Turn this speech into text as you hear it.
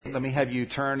Let me have you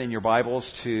turn in your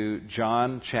Bibles to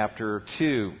John chapter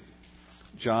 2.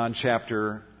 John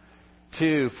chapter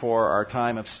 2 for our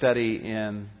time of study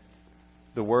in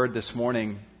the Word this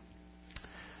morning.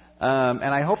 And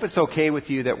I hope it's okay with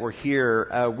you that we're here.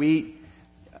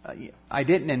 I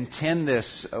didn't intend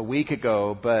this a week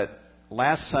ago, but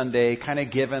last Sunday, kind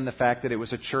of given the fact that it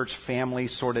was a church family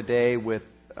sort of day with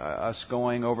us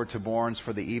going over to Bourne's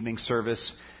for the evening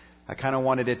service, I kind of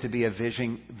wanted it to be a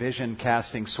vision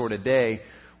casting sort of day.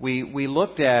 We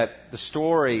looked at the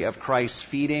story of Christ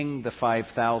feeding the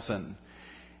 5,000.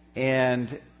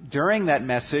 And during that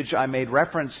message, I made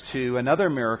reference to another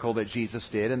miracle that Jesus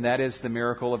did, and that is the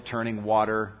miracle of turning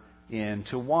water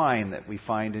into wine that we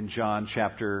find in John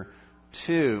chapter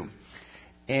 2.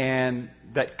 And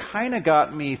that kind of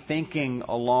got me thinking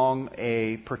along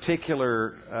a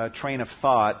particular train of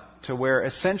thought to where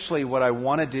essentially what I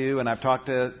want to do, and I've talked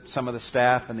to some of the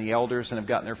staff and the elders and have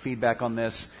gotten their feedback on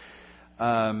this,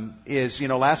 is,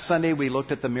 last Sunday we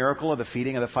looked at the miracle of the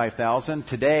feeding of the 5,000.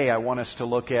 Today I want us to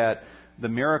look at the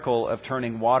miracle of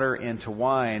turning water into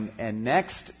wine. And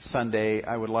next Sunday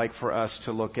I would like for us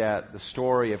to look at the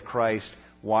story of Christ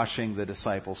washing the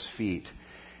disciples' feet.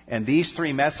 And these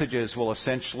three messages will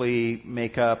essentially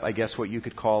make up, I guess, what you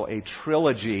could call a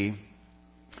trilogy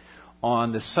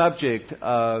on the subject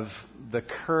of the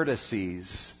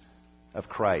courtesies of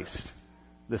Christ,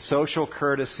 the social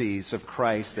courtesies of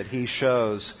Christ that He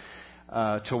shows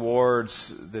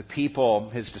towards the people,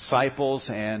 His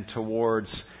disciples, and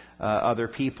towards other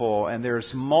people. And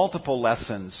there's multiple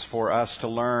lessons for us to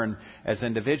learn as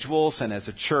individuals and as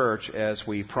a church as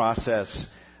we process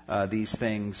these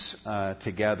things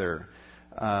together.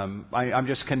 I'm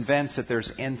just convinced that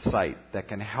there's insight that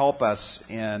can help us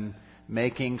in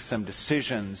making some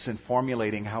decisions and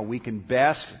formulating how we can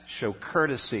best show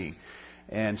courtesy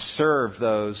and serve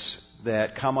those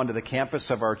that come onto the campus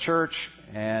of our church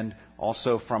and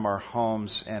also from our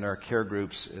homes and our care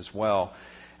groups as well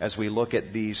as we look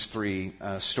at these three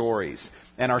stories.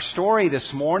 And our story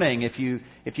this morning, if you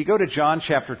go to John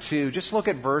chapter 2, just look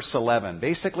at verse 11.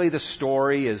 Basically, the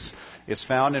story is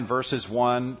found in verses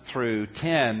 1 through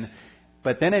 10.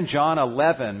 But then in John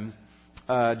 11,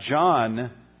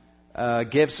 John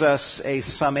gives us a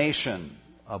summation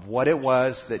of what it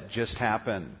was that just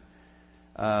happened.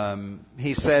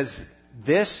 He says,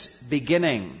 this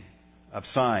beginning of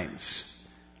signs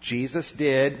Jesus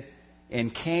did in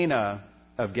Cana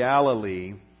of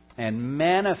Galilee and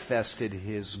manifested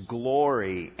His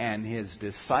glory, and His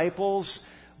disciples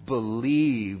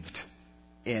believed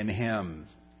in Him.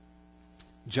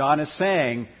 John is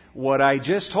saying, what I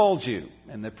just told you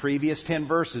in the previous 10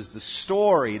 verses, the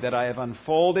story that I have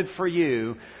unfolded for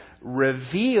you,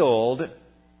 revealed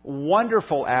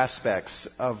wonderful aspects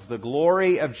of the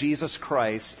glory of Jesus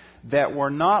Christ that were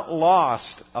not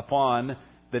lost upon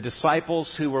the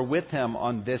disciples who were with Him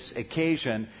on this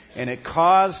occasion, and it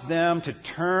caused them to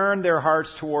turn their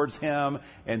hearts towards Him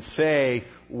and say,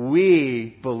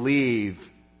 we believe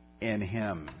in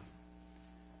Him.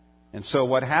 And so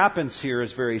what happens here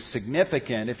is very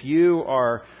significant. If you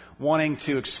are wanting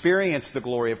to experience the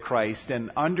glory of Christ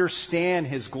and understand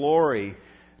His glory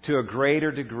to a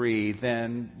greater degree,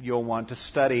 then you'll want to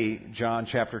study John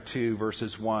chapter 2,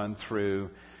 verses 1 through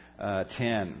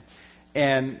 10.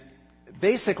 And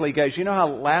basically, guys, you know how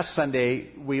last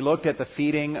Sunday we looked at the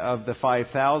feeding of the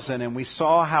 5,000 and we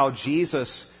saw how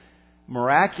Jesus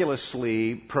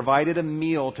miraculously provided a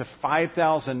meal to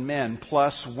 5,000 men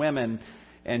plus women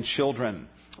and children.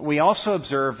 We also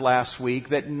observed last week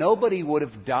that nobody would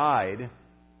have died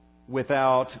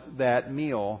without that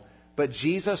meal, but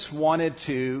Jesus wanted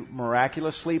to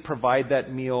miraculously provide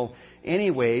that meal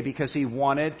anyway because He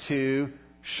wanted to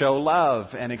show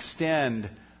love and extend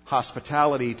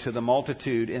hospitality to the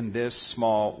multitude in this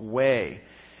small way.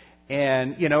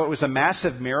 And, it was a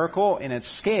massive miracle in its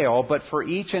scale, but for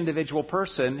each individual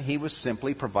person, He was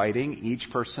simply providing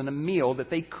each person a meal that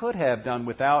they could have done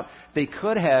without. They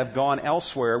could have gone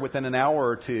elsewhere within an hour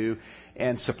or two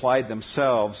and supplied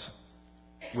themselves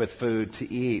with food to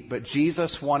eat. But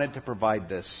Jesus wanted to provide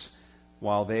this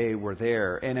while they were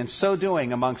there. And in so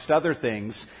doing, amongst other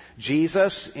things,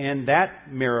 Jesus, in that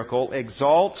miracle,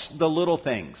 exalts the little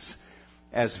things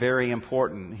as very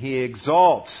important. He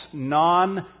exalts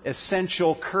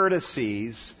non-essential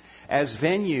courtesies as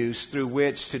venues through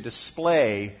which to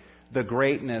display the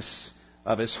greatness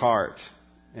of His heart.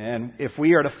 And if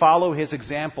we are to follow His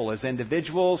example as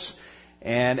individuals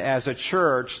and as a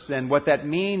church, then what that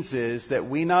means is that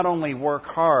we not only work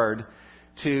hard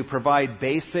to provide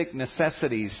basic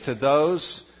necessities to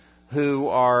those who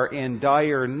are in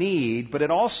dire need, but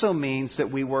it also means that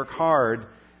we work hard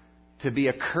to be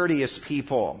a courteous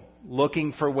people,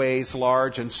 looking for ways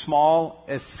large and small,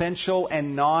 essential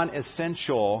and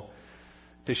non-essential,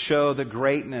 to show the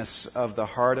greatness of the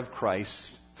heart of Christ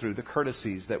through the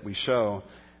courtesies that we show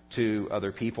to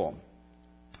other people.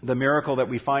 The miracle that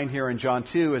we find here in John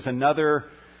 2 is another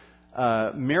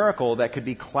miracle that could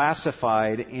be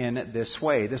classified in this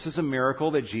way. This is a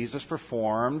miracle that Jesus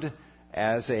performed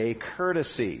as a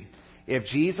courtesy. If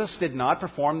Jesus did not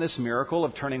perform this miracle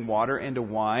of turning water into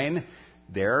wine,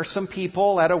 there are some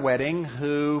people at a wedding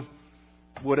who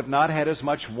would have not had as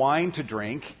much wine to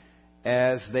drink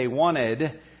as they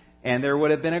wanted, and there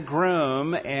would have been a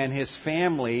groom and his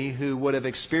family who would have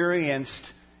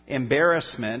experienced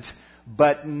embarrassment,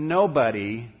 but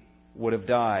nobody would have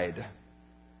died.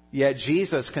 Yet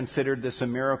Jesus considered this a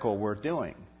miracle worth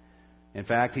doing. In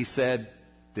fact, he said,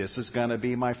 "This is going to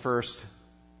be my first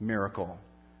miracle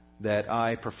that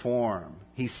I perform."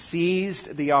 He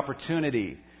seized the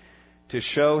opportunity to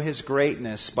show his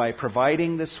greatness by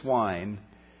providing this wine,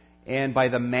 and by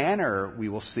the manner, we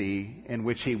will see, in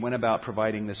which he went about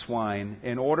providing this wine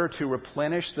in order to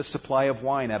replenish the supply of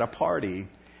wine at a party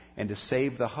and to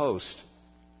save the host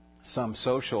some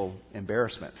social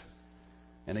embarrassment.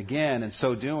 And again, in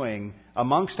so doing,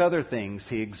 amongst other things,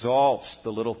 he exalts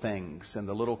the little things, and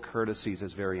the little courtesies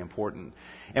is very important.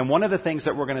 And one of the things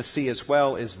that we're going to see as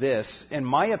well is this. In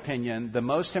my opinion, the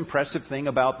most impressive thing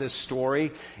about this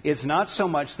story is not so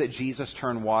much that Jesus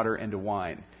turned water into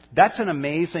wine. That's an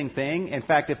amazing thing. In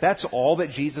fact, if that's all that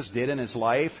Jesus did in his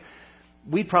life,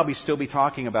 we'd probably still be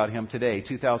talking about him today,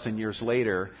 2,000 years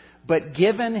later. But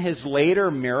given his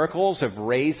later miracles of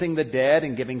raising the dead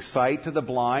and giving sight to the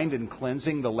blind and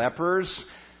cleansing the lepers,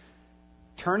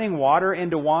 turning water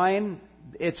into wine,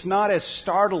 it's not as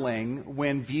startling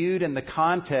when viewed in the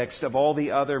context of all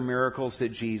the other miracles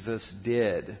that Jesus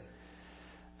did.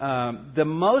 The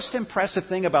most impressive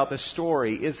thing about this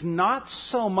story is not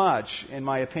so much, in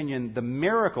my opinion, the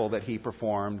miracle that he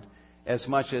performed, as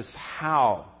much as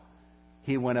how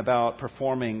he went about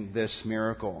performing this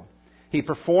miracle. He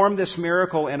performed this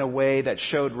miracle in a way that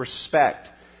showed respect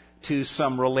to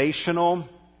some relational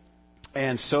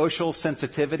and social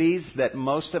sensitivities that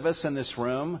most of us in this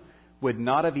room would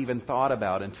not have even thought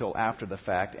about until after the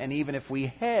fact. And even if we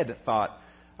had thought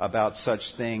about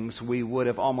such things, we would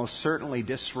have almost certainly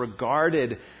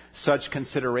disregarded such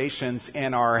considerations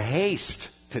in our haste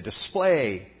to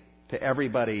display to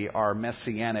everybody our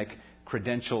messianic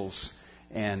credentials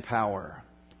and power.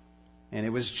 And it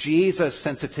was Jesus'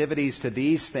 sensitivities to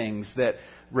these things that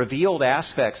revealed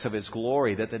aspects of his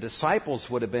glory that the disciples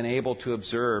would have been able to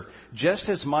observe just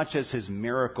as much as his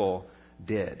miracle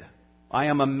did. I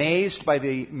am amazed by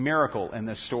the miracle in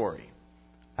this story.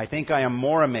 I think I am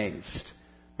more amazed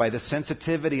by the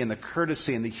sensitivity and the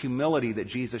courtesy and the humility that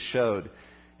Jesus showed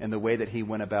in the way that he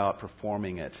went about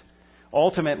performing it.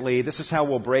 Ultimately, this is how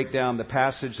we'll break down the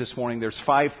passage this morning. There's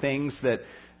 5 things that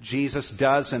Jesus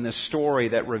does in this story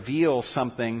that reveal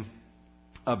something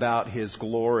about his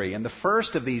glory. And the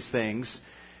first of these things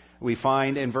we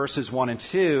find in verses 1 and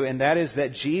 2, and that is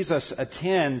that Jesus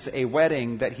attends a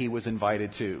wedding that he was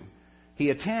invited to. He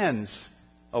attends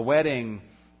a wedding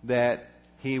that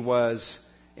he was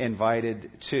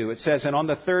invited to. It says, "And on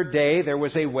the 3rd day there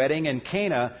was a wedding in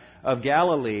Cana of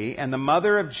Galilee, and the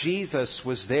mother of Jesus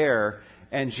was there,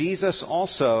 and Jesus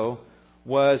also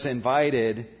was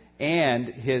invited and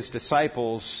his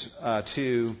disciples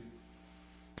to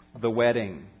the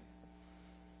wedding."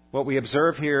 What we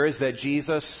observe here is that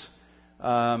Jesus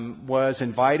was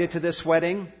invited to this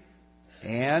wedding,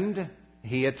 and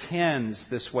he attends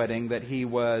this wedding that he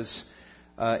was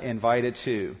invited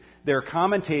to. There are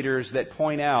commentators that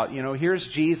point out, here's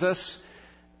Jesus,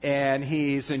 and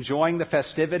he's enjoying the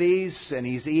festivities, and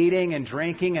he's eating and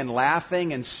drinking and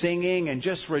laughing and singing and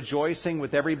just rejoicing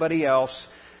with everybody else.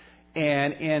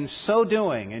 And in so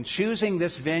doing, in choosing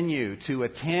this venue to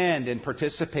attend and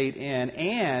participate in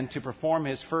and to perform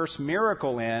his first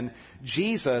miracle in,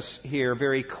 Jesus here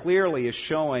very clearly is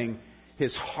showing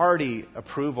his hearty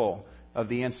approval of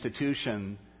the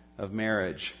institution of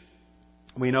marriage.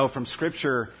 We know from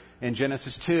Scripture in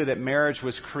Genesis 2 that marriage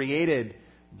was created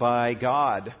by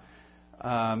God.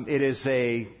 It is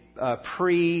a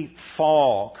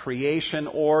pre-fall creation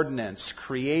ordinance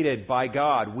created by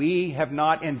God. We have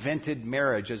not invented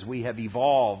marriage as we have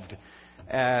evolved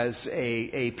as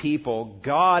a people.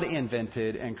 God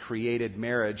invented and created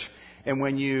marriage. And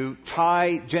when you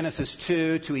tie Genesis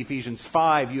 2 to Ephesians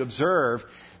 5, you observe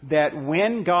that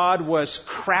when God was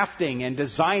crafting and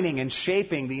designing and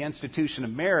shaping the institution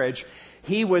of marriage,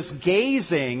 he was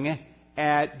gazing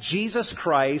at Jesus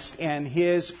Christ and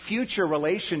his future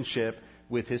relationship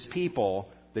with his people,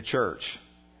 the church.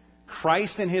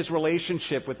 Christ and his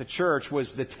relationship with the church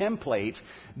was the template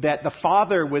that the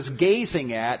Father was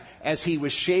gazing at as he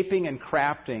was shaping and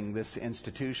crafting this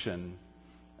institution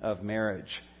of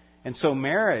marriage. And so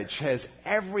marriage has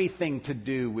everything to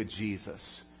do with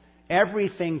Jesus,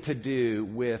 everything to do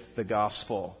with the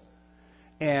gospel.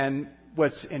 And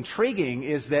what's intriguing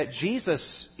is that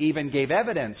Jesus even gave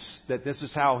evidence that this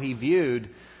is how he viewed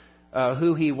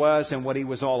who he was and what he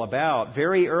was all about.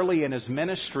 Very early in his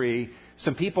ministry,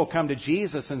 some people come to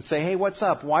Jesus and say, hey, what's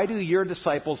up? Why do your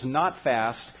disciples not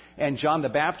fast and John the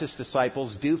Baptist's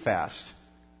disciples do fast?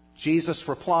 Jesus'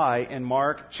 reply in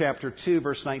Mark chapter 2,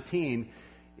 verse 19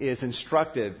 is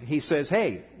instructive. He says,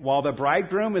 hey, while the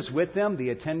bridegroom is with them, the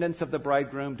attendants of the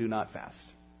bridegroom do not fast.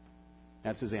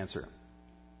 That's his answer.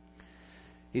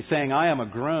 He's saying, I am a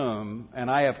groom,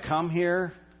 and I have come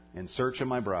here in search of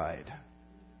my bride,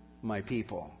 my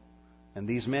people. And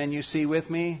these men you see with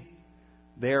me,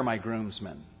 they are my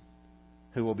groomsmen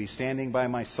who will be standing by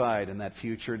my side in that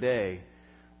future day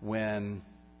when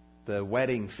the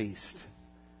wedding feast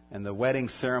and the wedding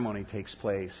ceremony takes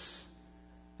place.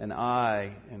 And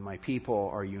I and my people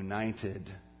are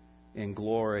united in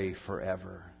glory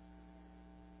forever.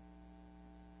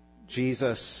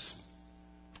 Jesus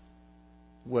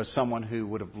was someone who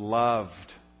would have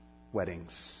loved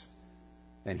weddings.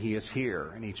 And he is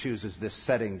here, and he chooses this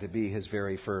setting to be his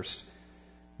very first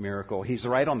miracle. He's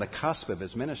right on the cusp of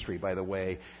his ministry, by the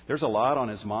way. There's a lot on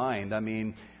his mind. I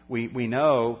mean, we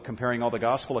know, comparing all the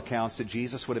gospel accounts, that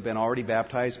Jesus would have been already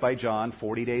baptized by John,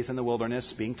 40 days in the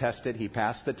wilderness, being tested. He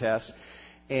passed the test.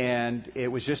 And it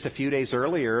was just a few days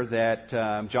earlier that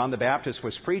John the Baptist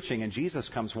was preaching, and Jesus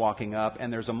comes walking up,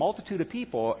 and there's a multitude of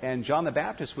people, and John the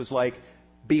Baptist was like,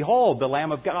 behold, the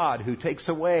Lamb of God who takes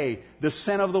away the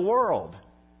sin of the world.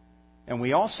 And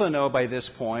we also know by this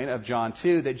point of John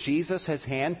 2 that Jesus has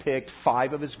handpicked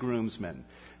 5 of his groomsmen,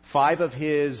 5 of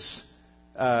his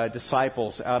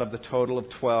disciples out of the total of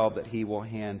 12 that he will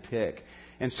handpick.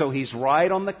 And so he's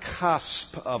right on the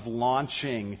cusp of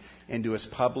launching into his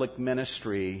public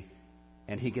ministry,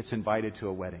 and he gets invited to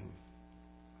a wedding.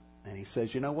 And he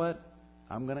says, you know what?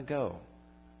 I'm going to go.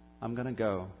 I'm going to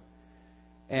go.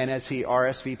 And as he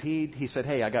RSVP'd, he said,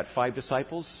 hey, I got 5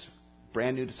 disciples,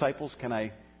 brand new disciples. Can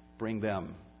I bring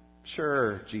them?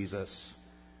 Sure, Jesus.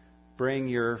 Bring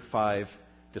your 5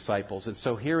 disciples. And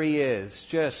so here he is,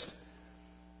 just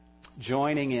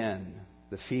joining in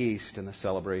the feast and the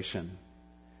celebration.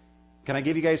 Can I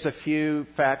give you guys a few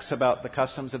facts about the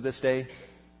customs of this day?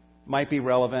 Might be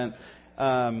relevant.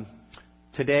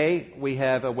 Today, we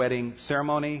have a wedding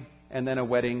ceremony and then a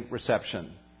wedding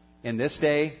reception. In this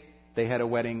day, they had a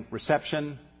wedding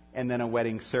reception and then a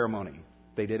wedding ceremony.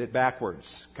 They did it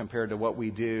backwards compared to what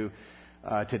we do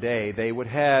today. They would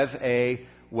have a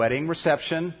wedding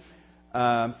reception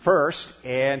first,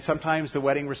 and sometimes the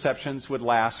wedding receptions would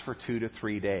last for 2 to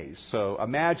 3 days. So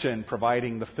imagine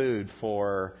providing the food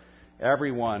for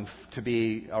everyone to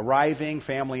be arriving,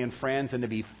 family and friends, and to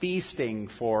be feasting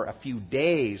for a few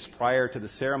days prior to the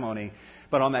ceremony.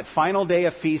 But on that final day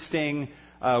of feasting,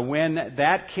 when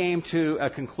that came to a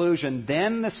conclusion,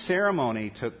 then the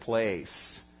ceremony took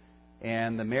place.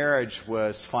 And the marriage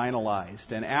was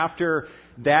finalized. And after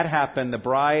that happened, the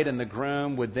bride and the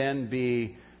groom would then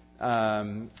be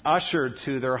ushered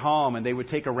to their home. And they would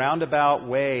take a roundabout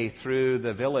way through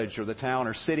the village or the town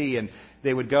or city. And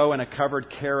they would go in a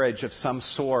covered carriage of some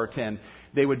sort. And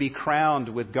they would be crowned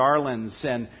with garlands.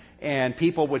 And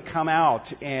people would come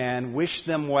out and wish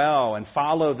them well and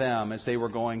follow them as they were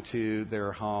going to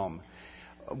their home.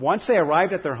 Once they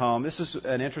arrived at their home, this is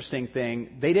an interesting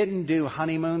thing, they didn't do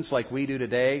honeymoons like we do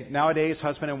today. Nowadays,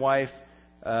 husband and wife,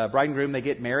 bride and groom, they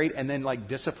get married and then like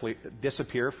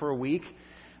disappear for a week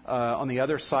on the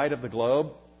other side of the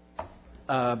globe.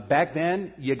 Back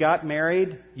then, you got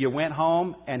married, you went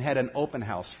home, and had an open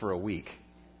house for a week.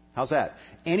 How's that?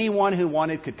 Anyone who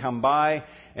wanted could come by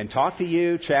and talk to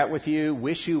you, chat with you,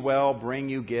 wish you well, bring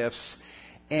you gifts.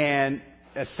 And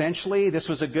essentially, this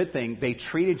was a good thing. They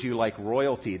treated you like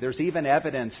royalty. There's even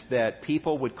evidence that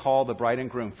people would call the bride and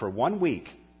groom for 1 week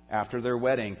after their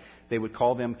wedding. They would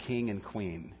call them king and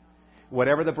queen.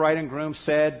 Whatever the bride and groom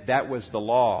said, that was the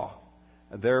law.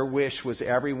 Their wish was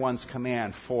everyone's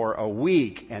command for a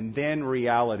week, and then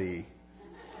reality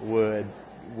would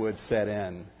set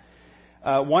in.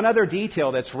 One other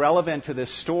detail that's relevant to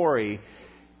this story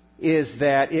is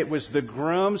that it was the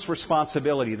groom's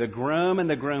responsibility, the groom and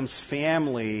the groom's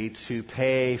family, to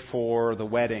pay for the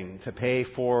wedding, to pay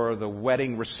for the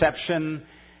wedding reception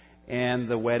and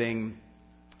the wedding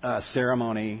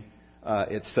ceremony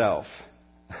itself,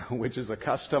 which is a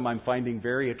custom I'm finding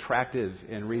very attractive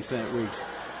in recent weeks.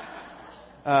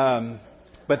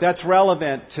 But But that's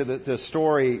relevant to the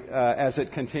story as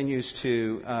it continues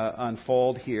to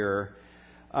unfold here.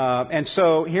 And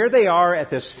so here they are at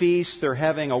this feast. They're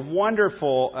having a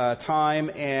wonderful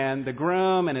time, and the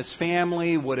groom and his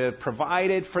family would have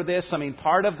provided for this. I mean,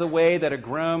 part of the way that a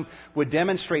groom would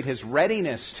demonstrate his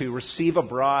readiness to receive a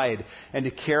bride and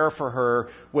to care for her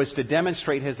was to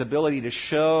demonstrate his ability to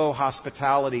show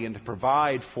hospitality and to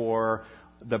provide for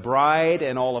the bride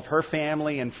and all of her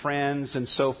family and friends and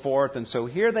so forth. And so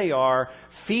here they are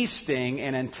feasting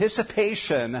in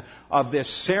anticipation of this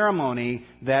ceremony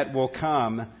that will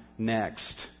come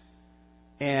next.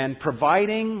 And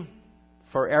providing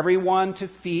for everyone to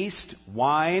feast,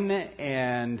 wine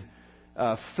and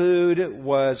food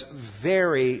was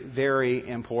very, very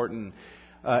important.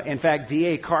 In fact,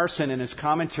 D.A. Carson in his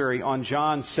commentary on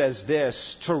John says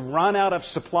this: to run out of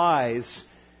supplies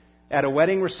at a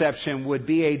wedding reception would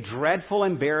be a dreadful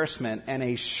embarrassment and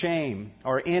a shame,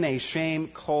 or in a shame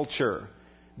culture.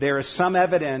 There is some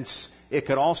evidence it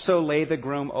could also lay the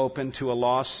groom open to a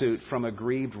lawsuit from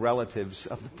aggrieved relatives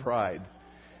of the bride.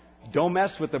 Don't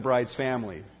mess with the bride's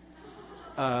family.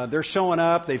 They're showing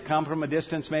up, they've come from a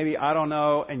distance maybe, I don't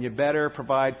know, and you better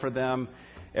provide for them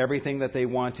everything that they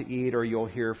want to eat, or you'll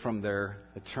hear from their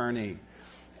attorney.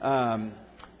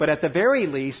 But at the very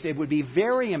least, it would be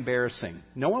very embarrassing.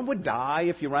 No one would die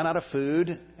if you run out of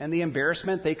food, and the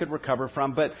embarrassment they could recover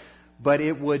from. But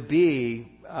it would be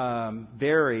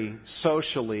very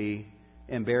socially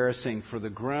embarrassing for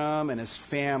the groom and his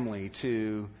family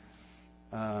to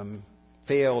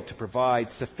fail to provide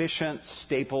sufficient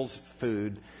staples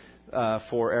food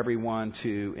for everyone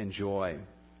to enjoy.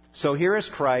 So here is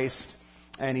Christ,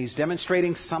 and he's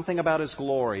demonstrating something about his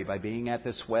glory by being at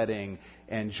this wedding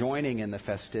and joining in the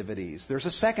festivities. There's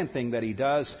a second thing that he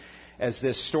does as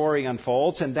this story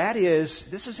unfolds, and that is,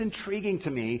 this is intriguing to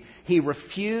me, he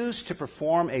refused to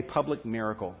perform a public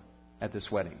miracle at this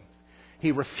wedding.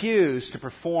 He refused to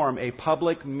perform a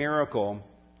public miracle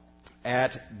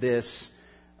at this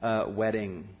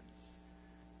wedding.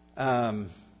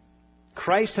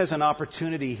 Christ has an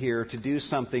opportunity here to do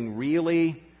something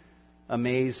really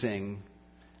amazing,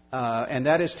 and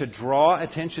that is to draw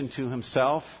attention to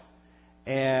himself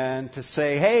and to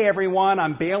say, hey everyone,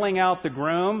 I'm bailing out the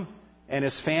groom and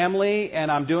his family,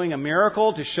 and I'm doing a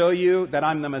miracle to show you that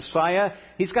I'm the Messiah.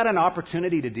 He's got an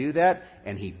opportunity to do that,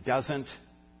 and he doesn't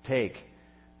take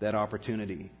that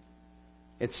opportunity.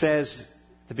 It says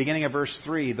at the beginning of verse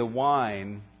 3, the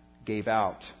wine gave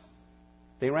out.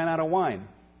 They ran out of wine.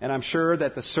 And I'm sure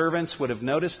that the servants would have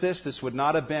noticed this. This would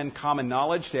not have been common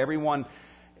knowledge to everyone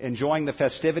enjoying the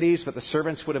festivities, but the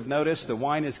servants would have noticed the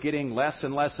wine is getting less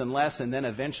and less and less, and then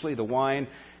eventually the wine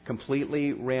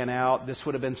completely ran out. This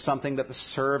would have been something that the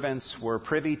servants were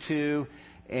privy to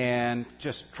and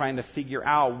just trying to figure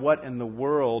out what in the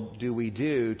world do we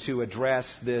do to address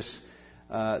this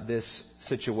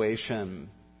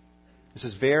situation. This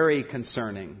is very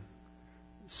concerning,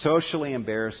 socially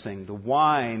embarrassing. The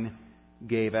wine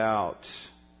gave out.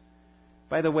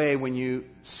 By the way, when you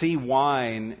see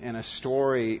wine in a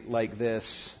story like this,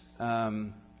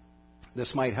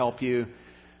 this might help you.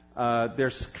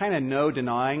 There's kind of no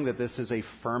denying that this is a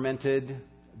fermented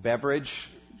beverage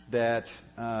that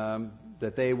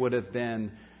they would have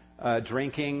been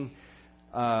drinking.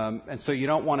 And so you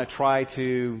don't want to try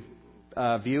to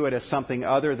view it as something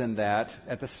other than that.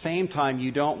 At the same time,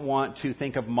 you don't want to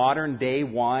think of modern day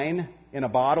wine in a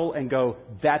bottle and go,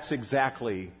 that's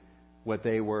exactly what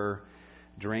they were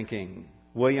drinking.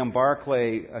 William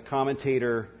Barclay, a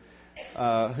commentator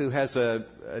who has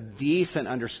a decent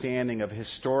understanding of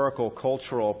historical,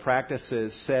 cultural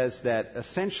practices, says that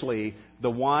essentially the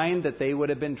wine that they would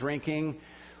have been drinking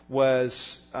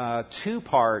was 2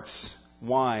 parts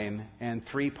wine and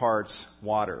 3 parts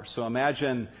water. So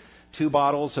imagine 2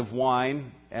 bottles of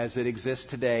wine as it exists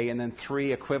today, and then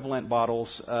 3 equivalent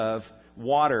bottles of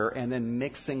water, and then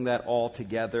mixing that all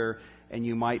together, and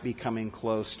you might be coming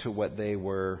close to what they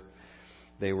were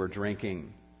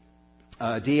drinking.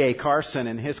 D.A. Carson,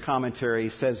 in his commentary,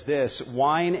 says this: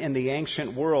 wine in the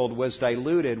ancient world was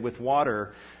diluted with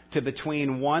water to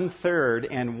between 1/3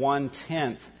 and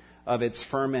 1/10 of its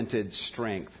fermented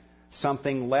strength,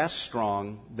 something less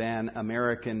strong than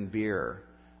American beer.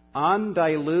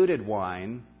 Undiluted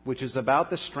wine, which is about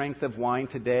the strength of wine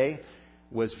today,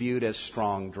 was viewed as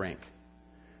strong drink.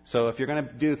 So if you're going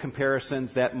to do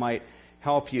comparisons, that might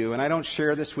help you. And I don't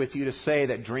share this with you to say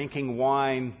that drinking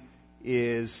wine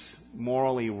is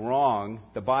morally wrong.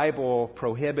 The Bible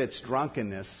prohibits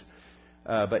drunkenness,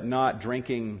 but not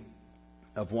drinking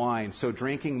of wine. So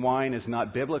drinking wine is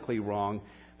not biblically wrong,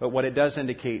 but what it does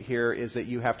indicate here is that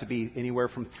you have to be anywhere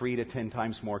from 3 to 10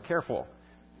 times more careful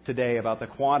today about the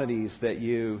quantities that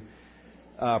you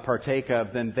partake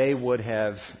of than they would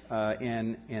have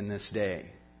in this day.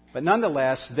 But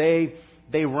nonetheless, they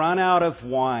run out of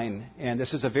wine, and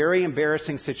this is a very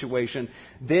embarrassing situation.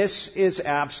 This is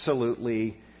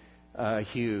absolutely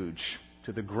huge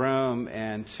to the groom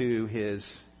and to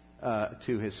his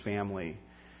family.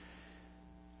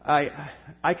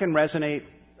 I can resonate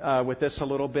with this a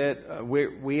little bit.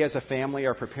 We as a family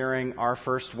are preparing our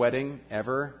first wedding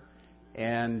ever,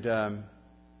 and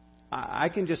I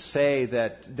can just say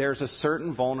that there's a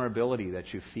certain vulnerability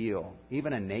that you feel,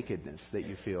 even a nakedness that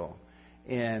you feel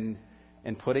in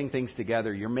putting things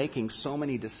together. You're making so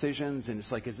many decisions, and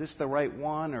it's like, is this the right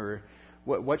one, or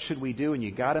what should we do? And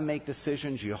you got to make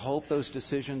decisions. You hope those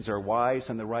decisions are wise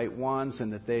and the right ones,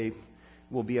 and that they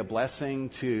will be a blessing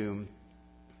to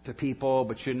people.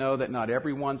 But you know that not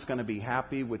everyone's going to be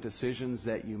happy with decisions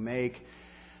that you make.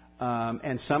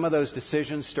 And some of those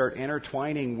decisions start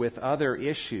intertwining with other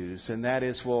issues, and that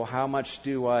is, well, how much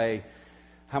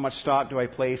stock do I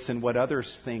place in what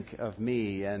others think of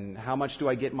me, and how much do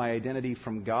I get my identity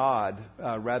from God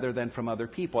rather than from other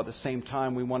people? At the same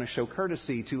time, we want to show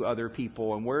courtesy to other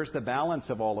people, and where's the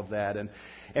balance of all of that?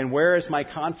 And where is my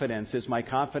confidence? Is my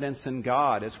confidence in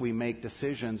God as we make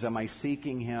decisions? Am I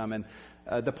seeking Him? And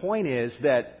the point is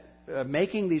that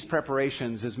making these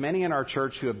preparations, as many in our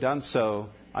church who have done so,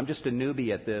 I'm just a newbie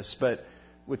at this, but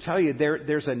would tell you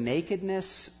there's a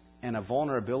nakedness and a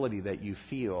vulnerability that you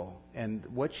feel. And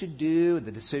what you do,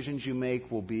 the decisions you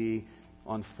make will be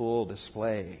on full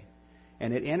display.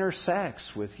 And it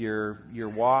intersects with your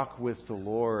walk with the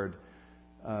Lord,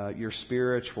 your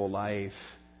spiritual life.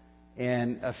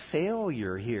 And a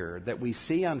failure here that we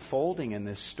see unfolding in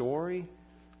this story,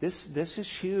 this is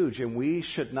huge, and we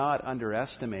should not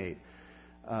underestimate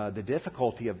the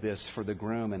difficulty of this for the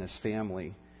groom and his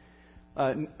family.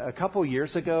 A couple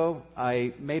years ago,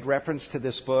 I made reference to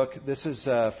this book. This is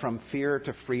From Fear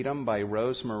to Freedom by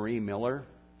Rose Marie Miller.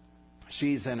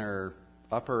 She's in her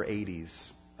upper 80s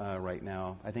right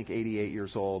now, I think 88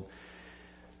 years old.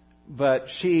 But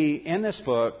she, in this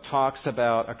book, talks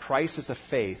about a crisis of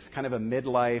faith, kind of a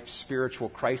midlife spiritual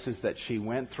crisis that she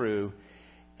went through,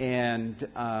 and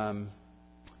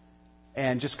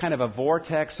just kind of a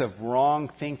vortex of wrong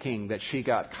thinking that she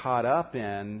got caught up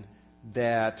in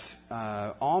that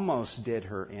almost did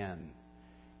her in.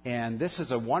 And this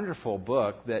is a wonderful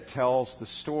book that tells the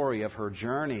story of her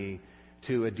journey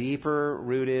to a deeper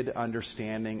rooted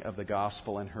understanding of the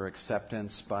gospel and her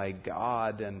acceptance by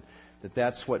God, and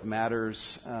that's what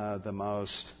matters the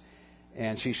most.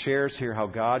 And she shares here how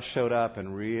God showed up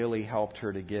and really helped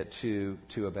her to get to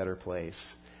a better place.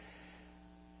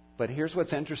 But here's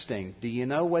what's interesting. Do you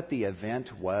know what the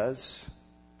event was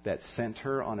that sent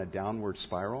her on a downward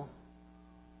spiral?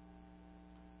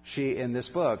 In this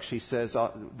book, she says,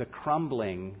 the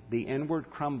inward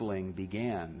crumbling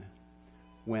began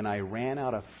when I ran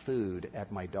out of food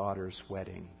at my daughter's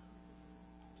wedding.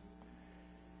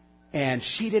 And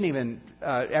she didn't even,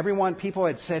 people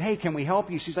had said, hey, can we help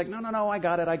you? She's like, no, I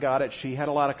got it. She had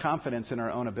a lot of confidence in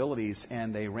her own abilities,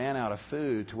 and they ran out of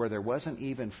food to where there wasn't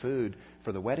even food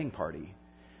for the wedding party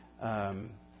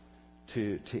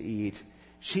to eat.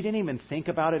 She didn't even think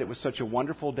about it. It was such a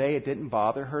wonderful day. It didn't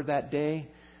bother her that day.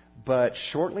 But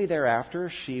shortly thereafter,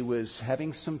 she was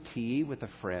having some tea with a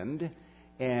friend,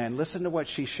 and listen to what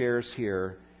she shares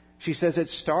here. She says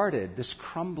this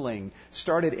crumbling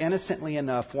started innocently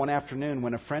enough one afternoon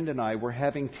when a friend and I were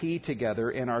having tea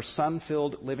together in our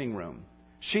sun-filled living room.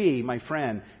 She, my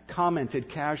friend, commented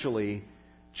casually,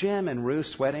 Jim and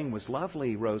Ruth's wedding was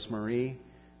lovely, Rosemarie,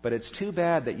 but it's too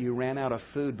bad that you ran out of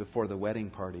food before the wedding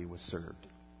party was served.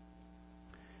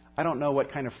 I don't know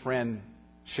what kind of friend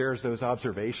shares those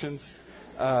observations,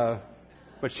 but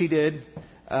she did.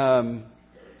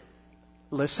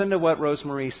 Listen to what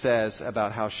Rosemarie says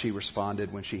about how she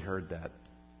responded when she heard that.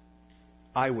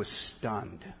 I was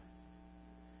stunned.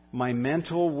 My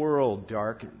mental world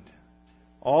darkened.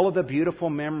 All of the beautiful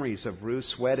memories of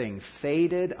Ruth's wedding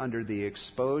faded under the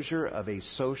exposure of a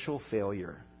social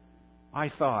failure. I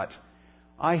thought,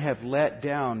 I have let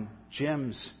down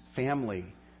Jim's family,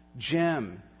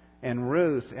 Jim and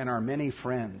Ruth and our many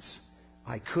friends.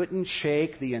 I couldn't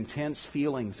shake the intense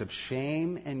feelings of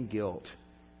shame and guilt.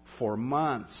 For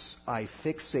months, I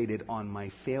fixated on my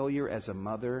failure as a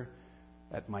mother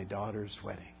at my daughter's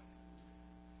wedding.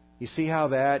 You see how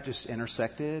that just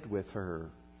intersected with her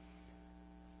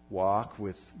walk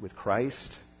with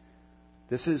Christ?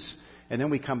 And then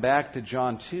we come back to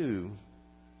John 2,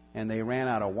 and they ran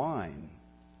out of wine.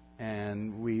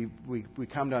 And we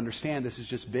come to understand this is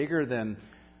just bigger than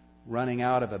running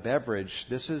out of a beverage.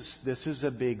 This is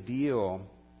a big deal.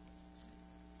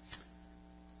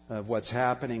 of what's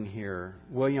happening here.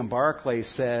 William Barclay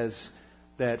says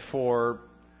that for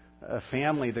a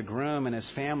family, the groom and his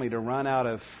family, to run out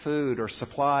of food or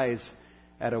supplies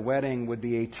at a wedding would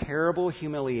be a terrible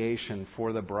humiliation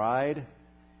for the bride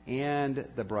and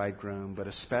the bridegroom, but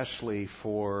especially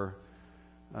for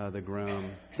the groom.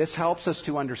 This helps us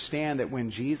to understand that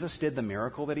when Jesus did the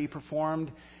miracle that he performed,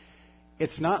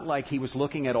 it's not like he was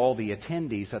looking at all the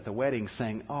attendees at the wedding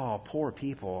saying, "Oh, poor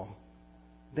people,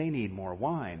 they need more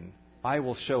wine. I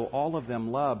will show all of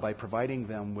them love by providing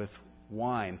them with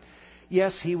wine."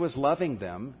 Yes, he was loving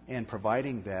them and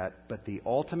providing that, but the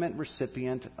ultimate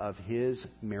recipient of his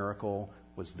miracle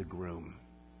was the groom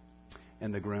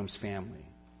and the groom's family.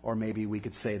 Or maybe we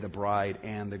could say the bride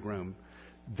and the groom.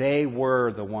 They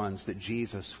were the ones that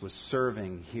Jesus was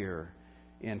serving here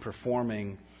in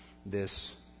performing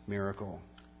this miracle.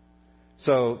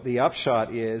 So the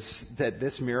upshot is that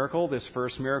this miracle, this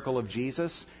first miracle of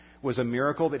Jesus, was a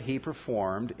miracle that he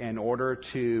performed in order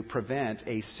to prevent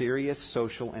a serious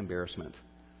social embarrassment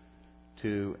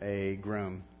to a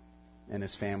groom and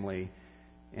his family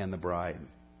and the bride.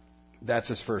 That's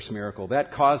his first miracle.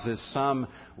 That causes some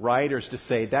writers to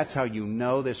say that's how you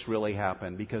know this really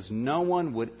happened, because no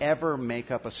one would ever make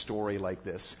up a story like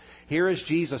this. Here is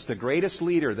Jesus, the greatest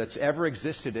leader that's ever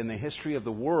existed in the history of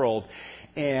the world,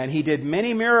 and he did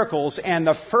many miracles, and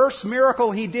the first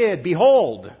miracle he did,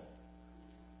 behold,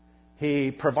 he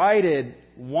provided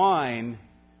wine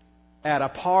at a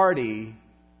party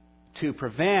to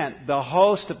prevent the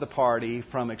host of the party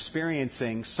from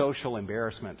experiencing social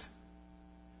embarrassment.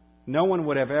 No one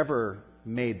would have ever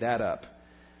made that up.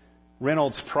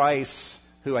 Reynolds Price,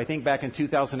 who I think back in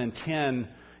 2010,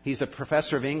 he's a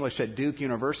professor of English at Duke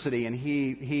University, and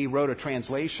he wrote a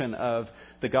translation of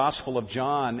the Gospel of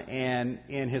John, and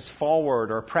in his foreword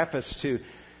or preface to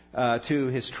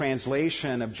his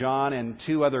translation of John and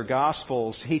two other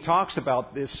Gospels, he talks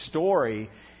about this story.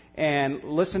 And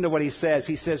listen to what he says.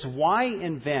 He says, "Why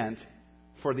invent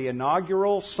for the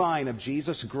inaugural sign of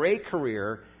Jesus' great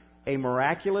career a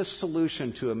miraculous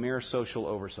solution to a mere social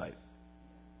oversight?"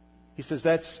 He says,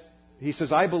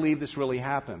 "I believe this really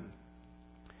happened,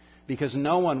 because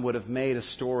no one would have made a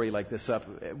story like this up.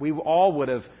 We all would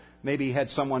have maybe had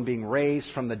someone being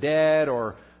raised from the dead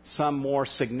or some more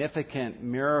significant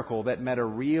miracle that met a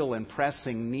real and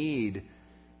pressing need.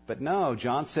 But no,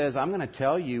 John says, I'm going to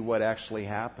tell you what actually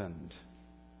happened.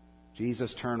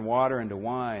 Jesus turned water into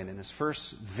wine, and his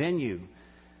first venue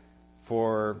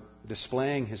for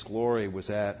displaying his glory was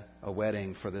at a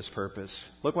wedding for this purpose.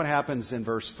 Look what happens in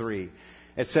verse 3.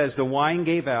 It says, the wine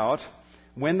gave out.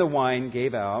 When the wine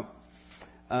gave out,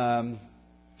 the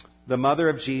mother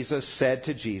of Jesus said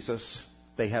to Jesus,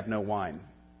 they have no wine.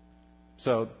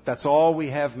 So that's all we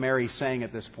have Mary saying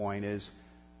at this point is,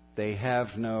 they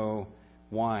have no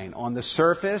wine. On the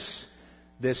surface,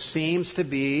 this seems to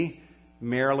be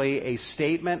merely a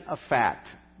statement of fact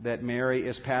that Mary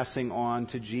is passing on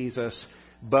to Jesus.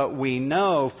 But we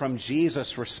know from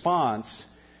Jesus' response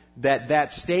that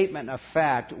that statement of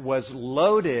fact was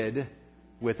loaded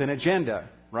with an agenda,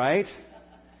 right?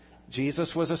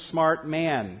 Jesus was a smart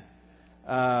man.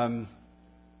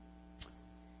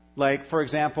 Like, for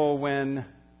example, when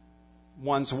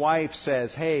one's wife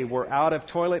says, hey, we're out of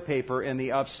toilet paper in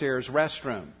the upstairs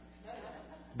restroom.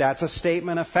 That's a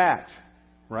statement of fact,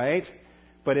 right?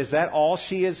 But is that all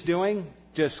she is doing?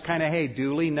 Just kind of, hey,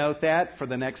 duly note that for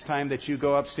the next time that you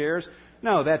go upstairs?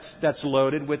 No, that's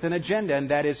loaded with an agenda, and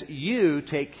that is, you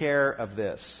take care of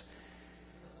this.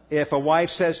 If a wife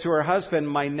says to her husband,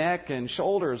 my neck and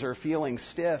shoulders are feeling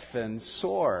stiff and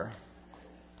sore,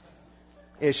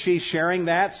 is she sharing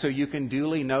that so you can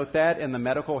duly note that in the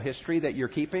medical history that you're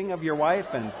keeping of your wife?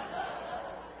 And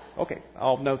okay,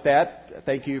 I'll note that.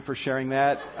 Thank you for sharing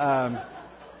that.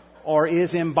 Or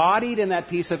is embodied in that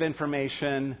piece of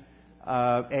information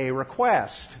a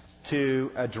request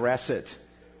to address it?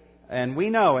 And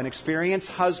we know an inexperienced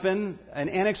husband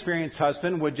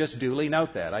would just duly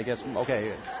note that. I guess,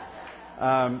 okay.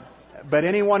 But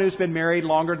anyone who's been married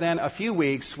longer than a few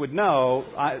weeks would know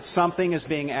something is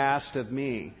being asked of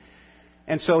me.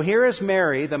 And so here is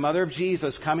Mary, the mother of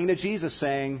Jesus, coming to Jesus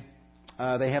saying,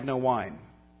 they have no wine.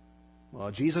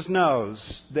 Well, Jesus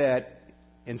knows that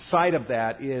inside of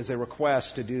that is a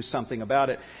request to do something about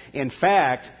it. In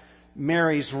fact,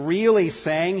 Mary's really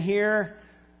saying here,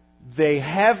 they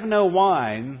have no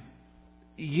wine.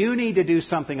 You need to do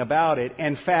something about it.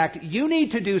 In fact, you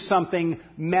need to do something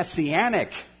messianic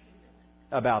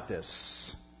about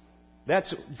this.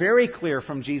 That's very clear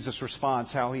from Jesus'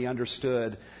 response, how he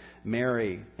understood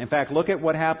Mary. In fact, look at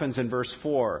what happens in verse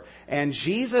 4. And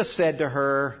Jesus said to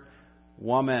her,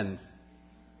 woman.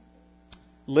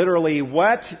 Literally,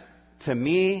 what? To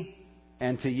me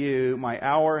and to you, my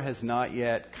hour has not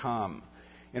yet come.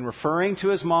 In referring to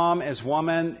his mom as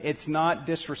woman, it's not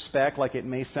disrespect like it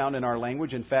may sound in our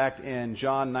language. In fact, in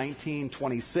John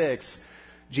 19:26,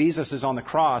 Jesus is on the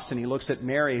cross and he looks at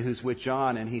Mary who's with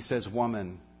John and he says,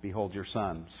 "Woman, behold your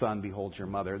son. Son, behold your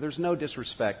mother." There's no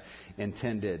disrespect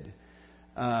intended.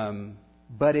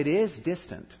 But it is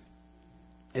distant.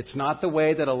 It's not the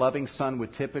way that a loving son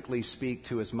would typically speak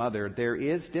to his mother. There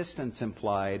is distance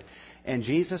implied. And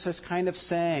Jesus is kind of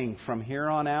saying, from here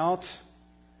on out,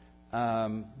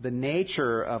 the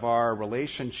nature of our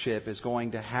relationship is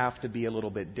going to have to be a little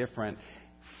bit different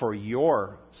for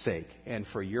your sake and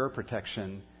for your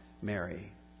protection,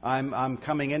 Mary. I'm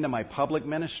coming into my public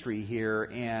ministry here,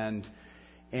 and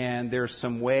there's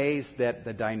some ways that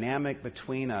the dynamic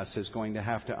between us is going to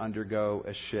have to undergo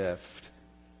a shift.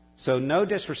 So no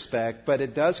disrespect, but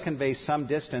it does convey some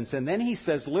distance. And then he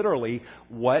says literally,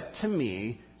 "What to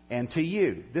me and to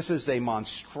you." This is a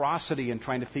monstrosity in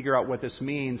trying to figure out what this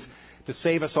means. To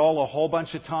save us all a whole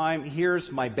bunch of time,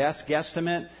 here's my best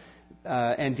guesstimate,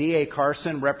 and D.A.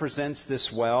 Carson represents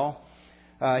this well.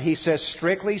 He says,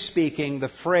 strictly speaking, the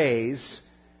phrase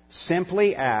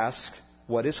simply asks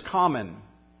what is common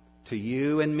to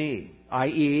you and me,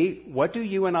 i.e., what do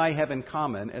you and I have in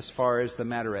common as far as the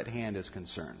matter at hand is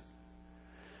concerned?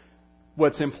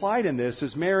 What's implied in this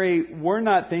is, Mary, we're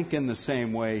not thinking the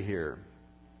same way here.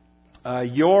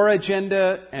 Your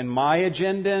agenda and my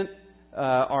agenda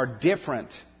are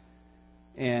different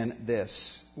in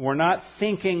this. We're not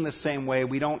thinking the same way.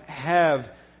 We don't have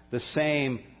the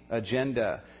same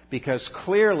agenda. Because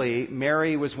clearly,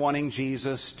 Mary was wanting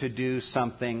Jesus to do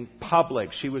something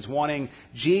public. She was wanting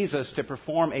Jesus to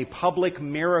perform a public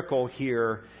miracle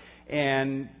here.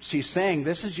 And she's saying,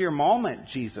 this is your moment,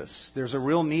 Jesus. There's a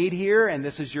real need here, and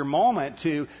this is your moment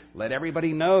to let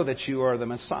everybody know that you are the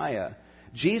Messiah.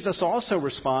 Jesus also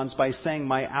responds by saying,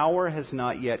 my hour has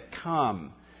not yet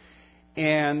come.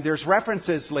 And there's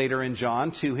references later in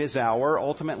John to his hour,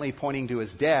 ultimately pointing to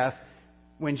his death.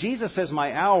 When Jesus says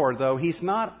my hour, though, he's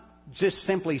not just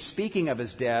simply speaking of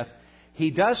his death. He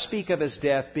does speak of his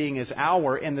death being his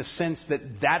hour in the sense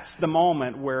that that's the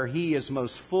moment where he is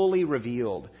most fully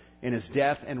revealed in his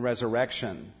death and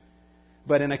resurrection.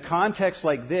 But in a context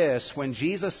like this, when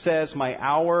Jesus says my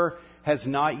hour has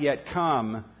not yet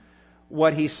come,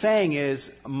 what he's saying is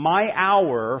my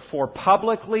hour for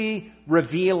publicly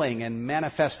revealing and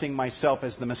manifesting myself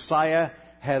as the Messiah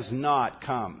has not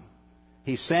come.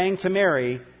 He's saying to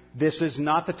Mary, this is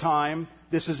not the time,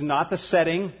 this is not the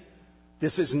setting,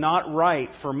 this is not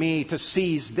right for me to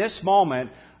seize this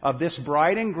moment of this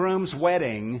bride and groom's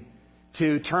wedding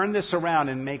to turn this around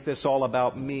and make this all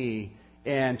about me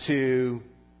and to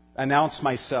announce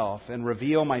myself and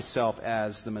reveal myself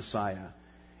as the Messiah.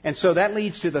 And so that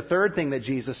leads to the third thing that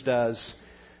Jesus does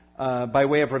by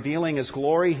way of revealing his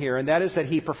glory here, and that is that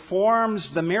he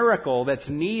performs the miracle that's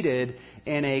needed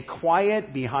in a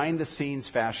quiet, behind-the-scenes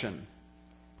fashion.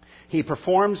 He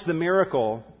performs the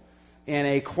miracle in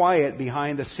a quiet,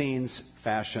 behind-the-scenes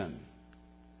fashion.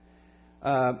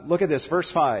 Look at this, verse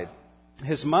 5.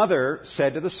 His mother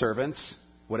said to the servants,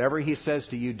 whatever he says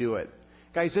to you, do it.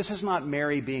 Guys, this is not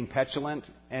Mary being petulant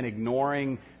and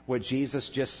ignoring what Jesus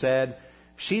just said.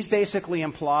 She's basically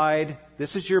implied,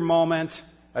 this is your moment,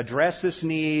 address this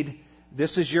need,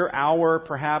 this is your hour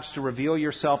perhaps to reveal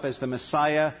yourself as the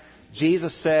Messiah.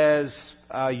 Jesus says,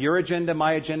 your agenda,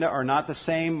 my agenda are not the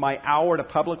same. My hour to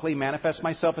publicly manifest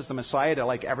myself as the Messiah to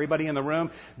like everybody in the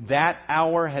room, that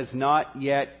hour has not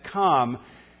yet come.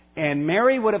 And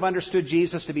Mary would have understood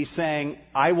Jesus to be saying,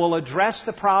 I will address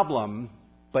the problem,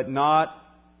 but not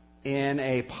in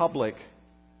a public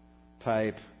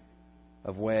type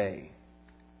of way.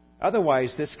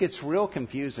 Otherwise, this gets real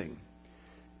confusing.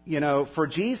 For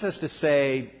Jesus to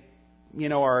say,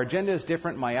 our agenda is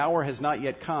different, my hour has not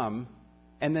yet come,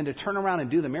 and then to turn around and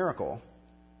do the miracle,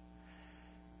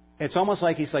 it's almost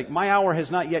like he's like, my hour has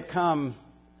not yet come,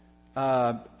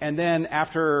 and then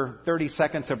after 30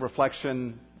 seconds of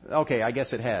reflection, okay, I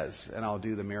guess it has, and I'll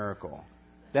do the miracle.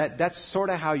 That's sort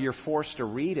of how you're forced to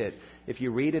read it if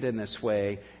you read it in this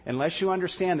way, unless you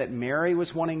understand that Mary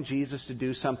was wanting Jesus to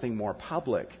do something more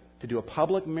public, to do a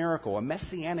public miracle, a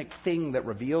messianic thing that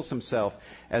reveals himself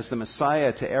as the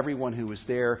Messiah to everyone who was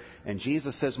there. And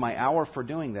Jesus says, my hour for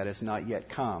doing that has not yet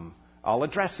come. I'll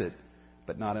address it,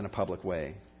 but not in a public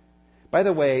way. By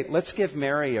the way, let's give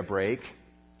Mary a break.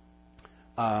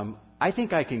 I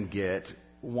think I can get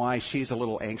why she's a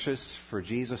little anxious for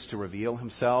Jesus to reveal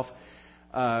himself.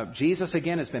 Jesus,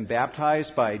 again, has been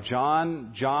baptized by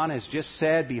John. John has just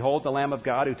said, "Behold the Lamb of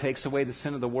God who takes away the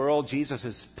sin of the world." Jesus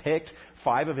has picked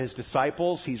 5 of his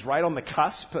disciples. He's right on the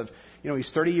cusp of,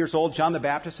 he's 30 years old. John the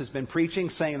Baptist has been preaching,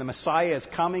 saying the Messiah is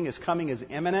coming is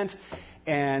imminent.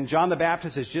 And John the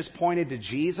Baptist has just pointed to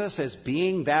Jesus as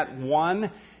being that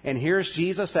one. And here's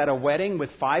Jesus at a wedding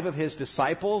with 5 of his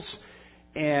disciples.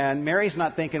 And Mary's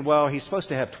not thinking, well, he's supposed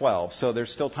to have 12, so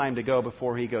there's still time to go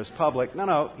before he goes public.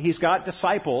 No, he's got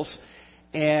disciples.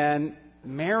 And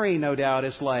Mary, no doubt,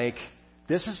 is like,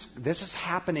 this is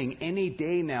happening any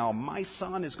day now. My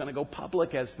son is going to go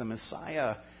public as the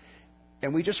Messiah.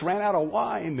 And we just ran out of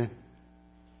wine.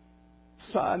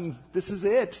 Son, this is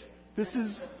it.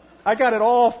 I got it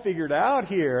all figured out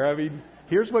here. I mean,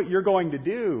 here's what you're going to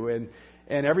do. And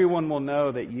everyone will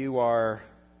know that you are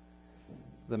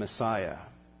the Messiah.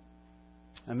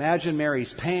 Imagine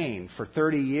Mary's pain for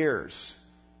 30 years.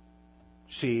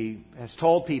 She has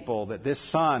told people that this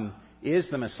son is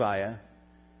the Messiah,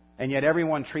 and yet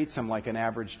everyone treats him like an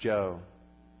average Joe.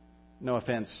 No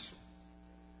offense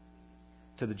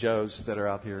to the Joes that are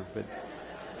out here, but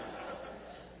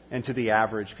and to the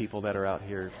average people that are out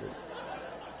here.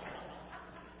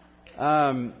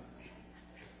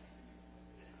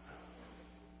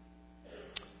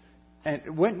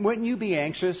 And wouldn't you be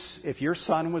anxious if your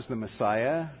son was the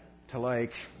Messiah to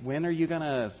when are you going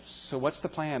to, so what's the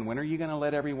plan? When are you going to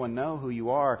let everyone know who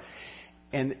you are?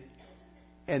 And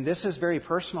this is very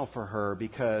personal for her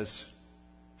because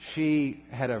she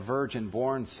had a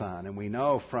virgin-born son, and we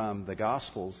know from the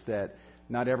Gospels that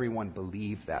not everyone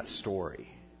believed that story.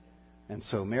 And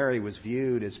so Mary was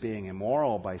viewed as being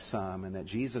immoral by some, and that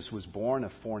Jesus was born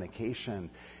of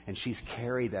fornication, and she's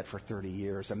carried that for 30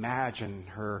 years. Imagine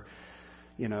her,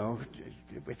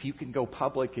 if you can go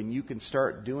public and you can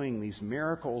start doing these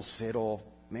miracles,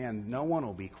 no one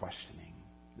will be questioning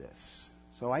this.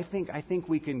 So I think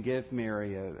we can give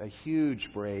Mary a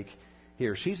huge break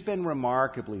here. She's been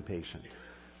remarkably patient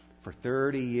for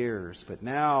 30 years, but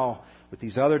now with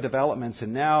these other developments,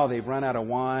 and now they've run out of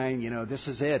wine, this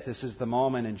is it. This is the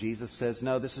moment. And Jesus says,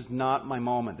 no, this is not my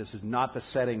moment. This is not the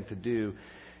setting to do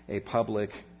a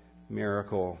public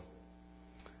miracle.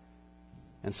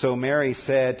 And so Mary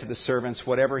said to the servants,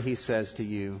 whatever he says to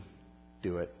you,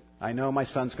 do it. I know my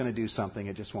son's going to do something.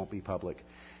 It just won't be public.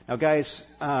 Now, guys,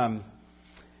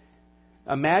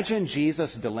 imagine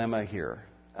Jesus' dilemma here.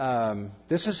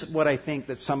 This is what I think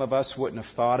that some of us wouldn't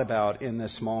have thought about in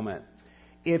this moment.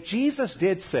 If Jesus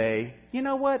did say, you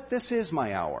know what, this is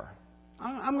my hour.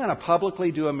 I'm going to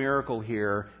publicly do a miracle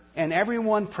here, and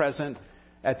everyone present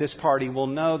at this party will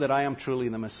know that I am truly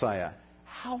the Messiah.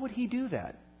 How would he do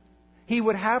that? He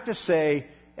would have to say,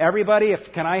 everybody,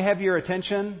 can I have your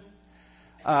attention?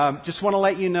 Just want to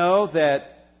let you know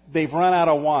that they've run out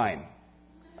of wine.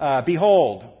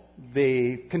 Behold,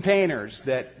 the containers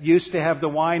that used to have the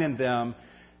wine in them,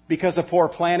 because of poor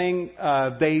planning,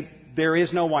 there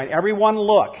is no wine. Everyone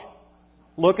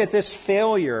look at this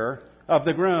failure of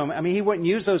the groom. I mean, he wouldn't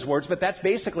use those words, but that's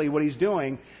basically what he's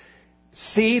doing.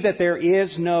 See that there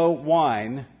is no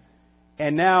wine.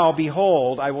 And now,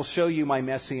 behold, I will show you my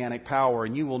messianic power,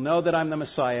 and you will know that I'm the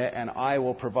Messiah, and I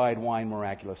will provide wine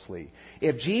miraculously.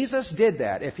 If Jesus did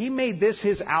that, if he made this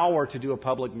his hour to do a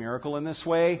public miracle in this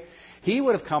way, he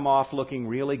would have come off looking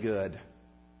really good,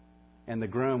 and the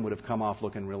groom would have come off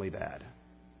looking really bad.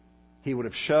 He would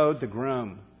have showed the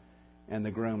groom and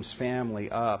the groom's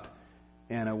family up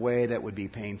in a way that would be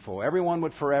painful. Everyone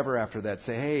would forever after that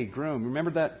say, hey, groom,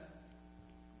 remember that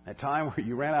time where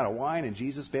you ran out of wine and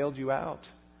Jesus bailed you out?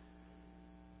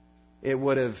 It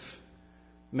would have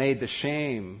made the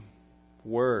shame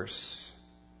worse.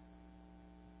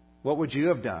 What would you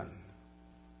have done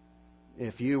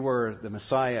if you were the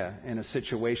Messiah in a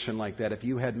situation like that? If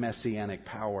you had messianic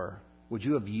power, would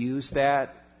you have used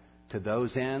that to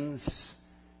those ends?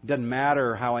 It doesn't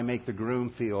matter how I make the groom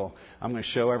feel. I'm going to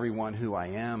show everyone who I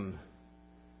am.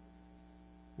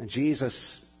 And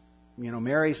Jesus,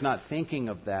 Mary's not thinking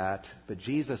of that, but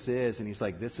Jesus is, and he's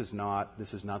like, this is not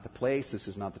the place, this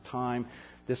is not the time.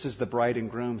 This is the bride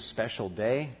and groom's special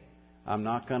day. I'm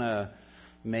not going to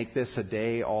make this a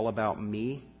day all about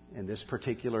me in this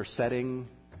particular setting.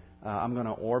 I'm going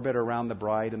to orbit around the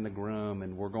bride and the groom,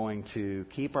 and we're going to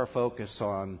keep our focus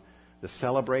on the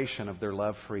celebration of their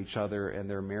love for each other and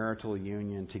their marital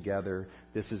union together.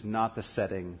 This is not the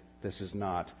setting. This is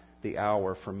not the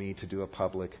hour for me to do a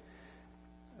public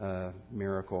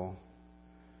miracle.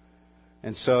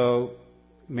 And so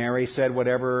Mary said,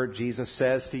 whatever Jesus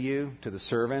says to you, to the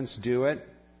servants, do it.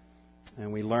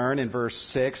 And we learn in verse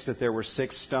 6 that there were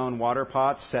 6 stone water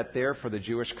pots set there for the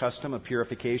Jewish custom of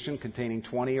purification, containing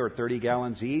 20 or 30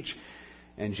 gallons each.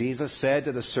 And Jesus said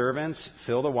to the servants,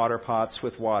 "Fill the water pots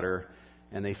with water,"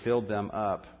 and they filled them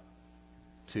up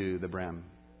to the brim.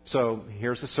 So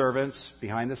here's the servants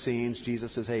behind the scenes.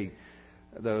 Jesus says, "Hey,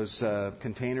 those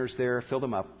containers there, fill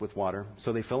them up with water."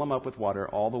 So they fill them up with water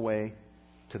all the way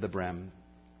to the brim.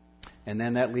 And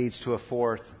then that leads to a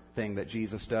fourth thing that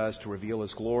Jesus does to reveal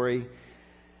His glory,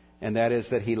 and that is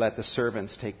that He let the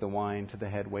servants take the wine to the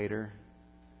head waiter.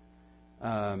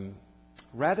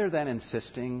 Rather than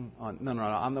insisting on, no,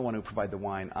 I'm the one who provided the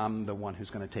wine, I'm the one who's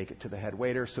going to take it to the head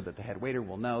waiter so that the head waiter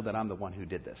will know that I'm the one who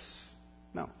did this.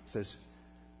 No, He says,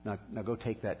 now go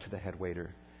take that to the head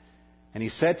waiter. And He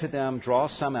said to them, "Draw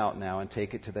some out now and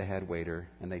take it to the head waiter."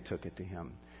 And they took it to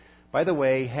Him. By the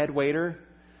way, head waiter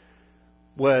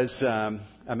was,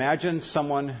 imagine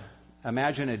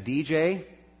a DJ,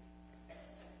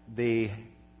 the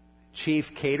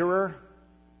chief caterer,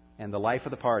 and the life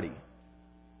of the party.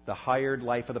 The hired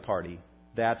life of the party.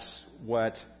 That's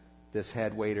what this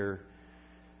head waiter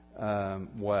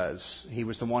was. He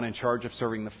was the one in charge of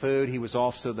serving the food. He was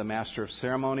also the master of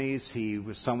ceremonies. He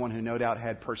was someone who no doubt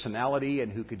had personality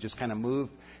and who could just kind of move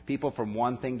people from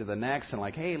one thing to the next and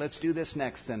like, "Hey, let's do this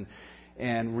next,"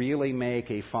 and really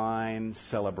make a fine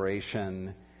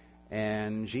celebration.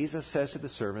 And Jesus says to the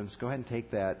servants, "Go ahead and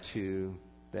take that to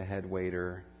the head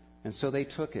waiter." And so they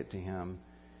took it to Him.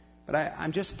 But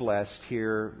I'm just blessed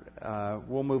here.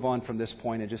 We'll move on from this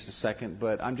point in just a second.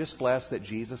 But I'm just blessed that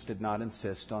Jesus did not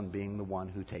insist on being the one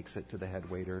who takes it to the head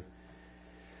waiter.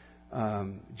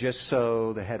 Just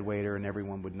so the head waiter and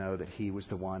everyone would know that He was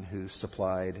the one who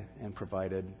supplied and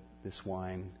provided this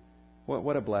wine.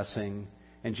 What a blessing.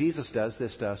 And Jesus does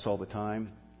this to us all the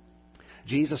time.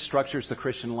 Jesus structures the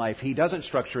Christian life. He doesn't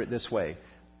structure it this way.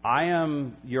 I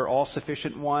am your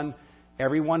all-sufficient one.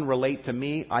 Everyone relate to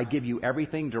me. I give you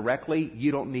everything directly.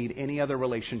 You don't need any other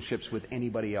relationships with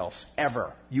anybody else,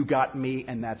 ever. You got me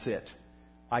and that's it.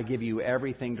 I give you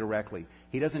everything directly.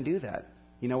 He doesn't do that.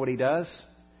 You know what He does?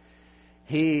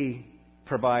 He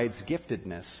provides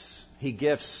giftedness. He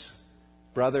gifts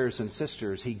brothers and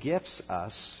sisters. He gifts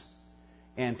us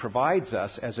and provides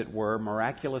us, as it were,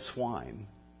 miraculous wine.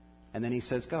 And then He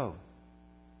says, go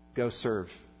serve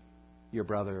your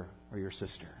brother or your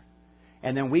sister.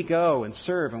 And then we go and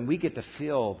serve, and we get to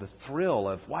feel the thrill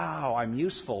of, wow, I'm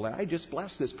useful, and I just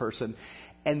blessed this person.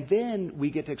 And then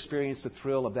we get to experience the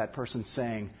thrill of that person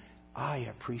saying, "I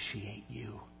appreciate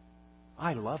you.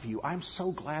 I love you. I'm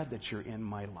so glad that you're in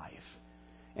my life."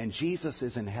 And Jesus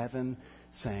is in heaven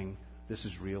saying, "This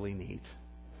is really neat.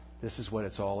 This is what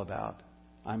it's all about.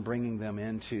 I'm bringing them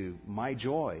into my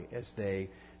joy as they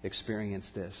experience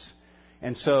this."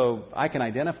 And so I can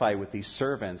identify with these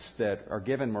servants that are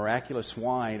given miraculous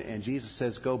wine, and Jesus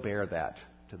says, "Go bear that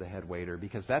to the head waiter,"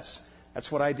 because that's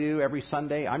what I do every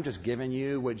Sunday. I'm just giving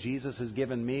you what Jesus has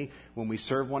given me. When we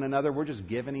serve one another, we're just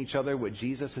giving each other what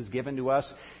Jesus has given to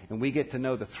us, and we get to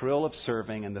know the thrill of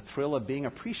serving and the thrill of being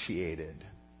appreciated.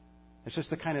 It's just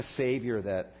the kind of Savior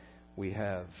that we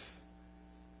have.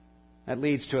 That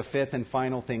leads to a fifth and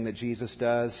final thing that Jesus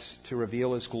does to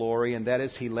reveal His glory, and that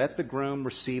is He let the groom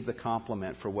receive the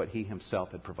compliment for what He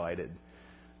Himself had provided.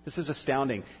 This is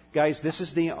astounding. Guys, this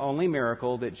is the only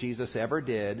miracle that Jesus ever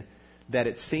did that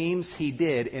it seems He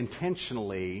did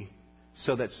intentionally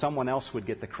so that someone else would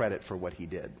get the credit for what He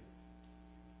did.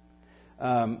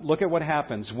 Look at what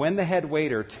happens. When the head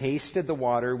waiter tasted the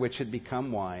water which had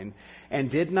become wine and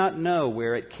did not know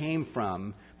where it came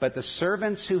from, but the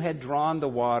servants who had drawn the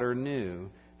water knew,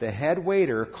 the head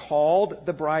waiter called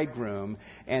the bridegroom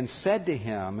and said to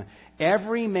him,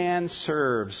 "Every man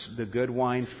serves the good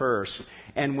wine first,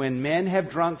 and when men have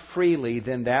drunk freely,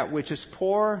 then that which is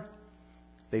poor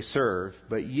they serve,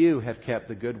 but you have kept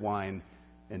the good wine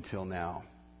until now."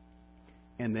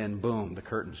 And then, boom, the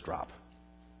curtains drop.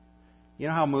 You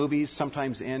know how movies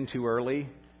sometimes end too early?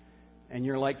 And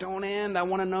you're like, "Don't end, I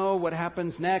want to know what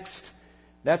happens next."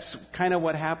 That's kind of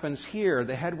what happens here.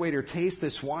 The head waiter tastes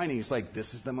this wine, and he's like,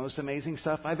 "This is the most amazing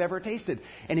stuff I've ever tasted."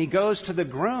 And he goes to the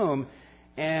groom,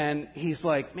 and he's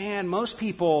like, "Man, most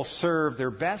people serve their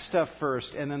best stuff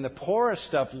first, and then the poorest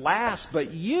stuff last,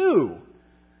 but you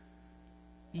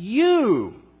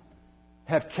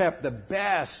have kept the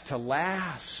best to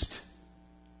last."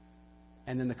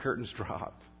 And then the curtains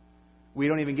drop. We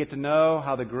don't even get to know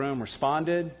how the groom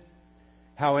responded,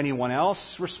 how anyone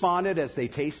else responded as they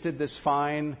tasted this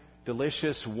fine,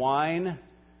 delicious wine,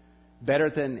 better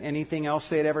than anything else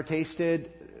they had ever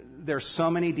tasted. There's so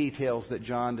many details that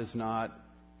John does not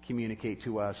communicate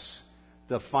to us.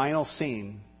 The final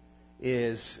scene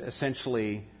is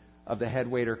essentially of the head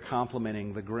waiter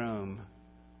complimenting the groom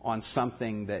on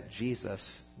something that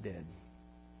Jesus did.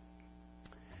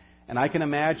 And I can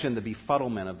imagine the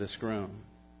befuddlement of this groom,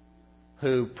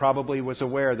 who probably was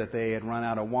aware that they had run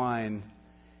out of wine.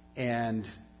 And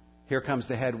here comes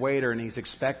the head waiter, and he's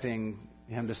expecting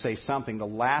him to say something. The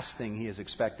last thing he is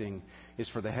expecting is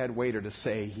for the head waiter to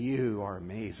say, "You are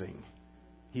amazing.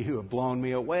 You have blown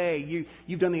me away.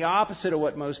 You've done the opposite of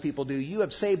what most people do. You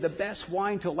have saved the best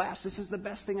wine till last. This is the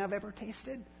best thing I've ever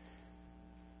tasted."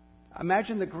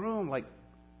 Imagine the groom like,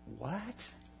 "What?"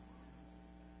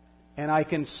 And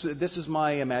this is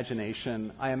my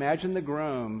imagination. I imagine the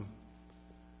groom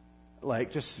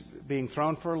like just being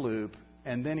thrown for a loop,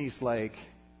 and then he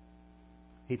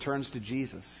turns to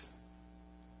Jesus.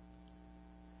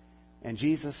 And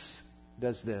Jesus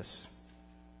does this.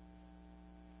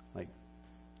 Like,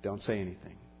 "Don't say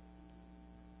anything."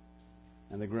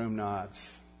 And the groom nods.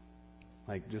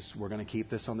 Like, we're going to keep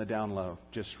this on the down low.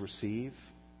 Just receive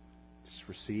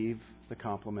the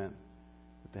compliment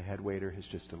that the head waiter has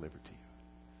just delivered to you.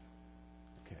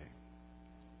 Okay.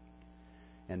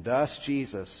 And thus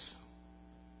Jesus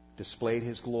displayed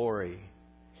his glory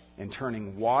in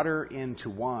turning water into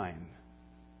wine,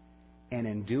 and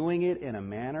in doing it in a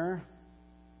manner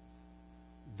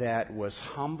that was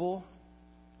humble,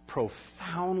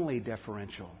 profoundly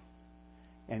deferential,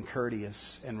 and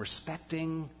courteous, and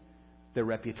respecting the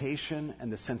reputation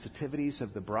and the sensitivities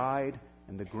of the bride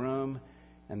and the groom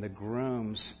and the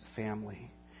groom's family.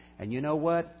 And you know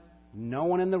what? No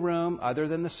one in the room, other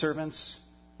than the servants,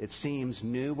 it seems,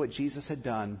 knew what Jesus had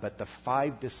done, but the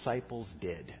 5 disciples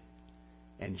did.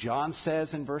 And John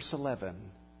says in verse 11,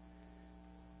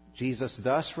 Jesus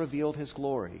thus revealed his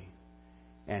glory,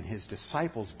 and his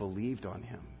disciples believed on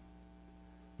him.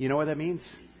 You know what that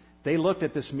means? They looked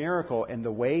at this miracle and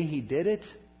the way he did it,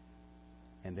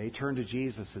 and they turned to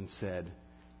Jesus and said,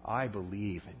 "I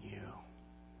believe in you.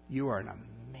 You are an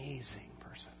amazing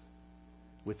person.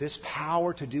 With this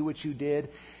power to do what you did,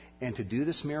 and to do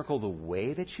this miracle the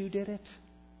way that you did it,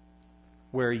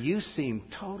 where you seem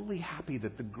totally happy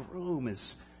that the groom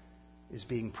is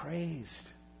being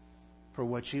praised for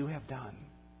what you have done.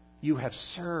 You have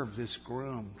served this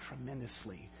groom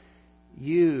tremendously.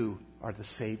 You are the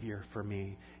Savior for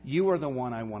me. You are the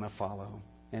one I want to follow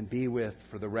and be with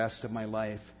for the rest of my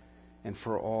life and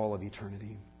for all of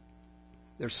eternity."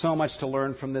 There's so much to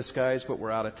learn from this, guys, but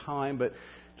we're out of time. But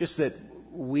just that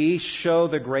we show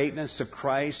the greatness of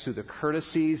Christ through the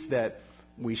courtesies that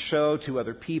we show to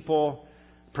other people.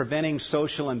 Preventing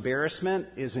social embarrassment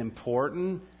is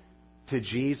important to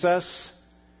Jesus.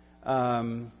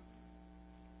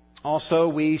 Also,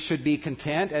 we should be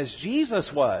content, as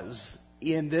Jesus was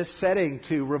in this setting,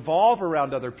 to revolve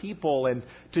around other people and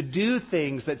to do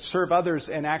things that serve others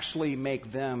and actually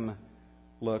make them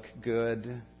look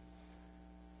good.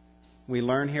 We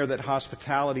learn here that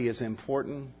hospitality is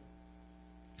important.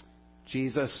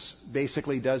 Jesus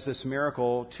basically does this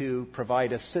miracle to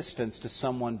provide assistance to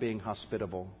someone being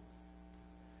hospitable.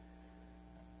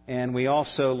 And we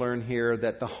also learn here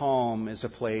that the home is a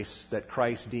place that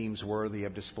Christ deems worthy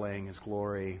of displaying his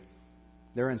glory.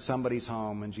 They're in somebody's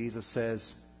home, and Jesus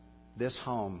says, "This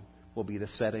home will be the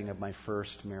setting of my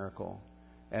first miracle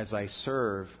as I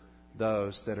serve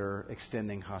those that are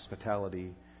extending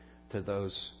hospitality to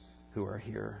those who are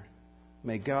here."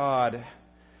 May God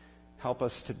help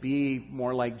us to be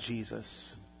more like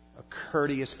Jesus, a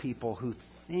courteous people who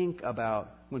think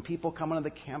about when people come onto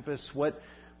the campus, what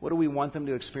do we want them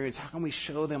to experience? How can we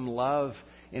show them love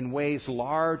in ways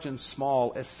large and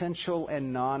small, essential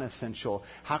and non-essential?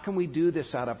 How can we do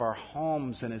this out of our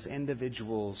homes and as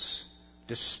individuals,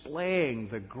 displaying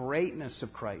the greatness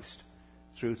of Christ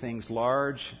through things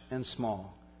large and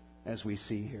small, as we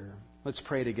see here? Let's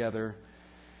pray together.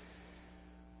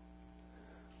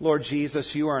 Lord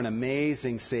Jesus, you are an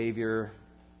amazing Savior.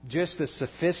 Just the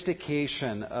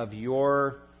sophistication of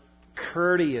your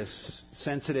courteous,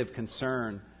 sensitive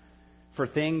concern for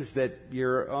things that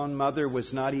your own mother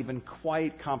was not even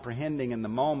quite comprehending in the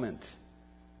moment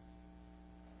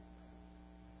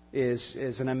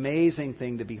is an amazing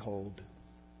thing to behold.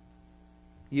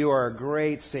 You are a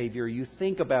great Savior. You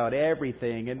think about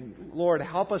everything. And Lord,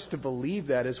 help us to believe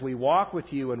that as we walk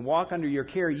with you and walk under your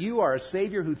care. You are a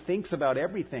Savior who thinks about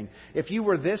everything. If you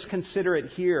were this considerate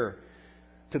here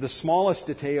to the smallest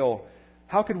detail,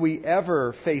 how could we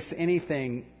ever face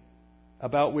anything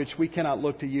about which we cannot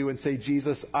look to you and say,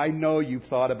 "Jesus, I know you've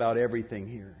thought about everything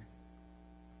here."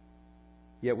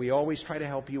 Yet we always try to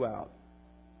help you out.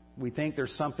 We think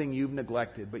there's something you've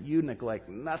neglected, but you neglect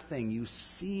nothing. You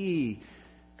see,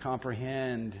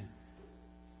 comprehend,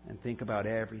 and think about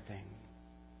everything.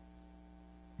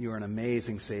 You are an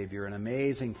amazing Savior, an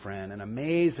amazing friend, an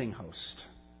amazing host.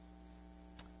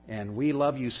 And we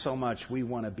love you so much, we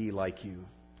want to be like you.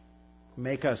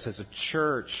 Make us as a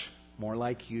church more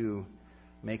like you.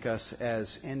 Make us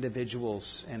as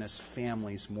individuals and as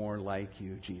families more like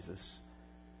you, Jesus.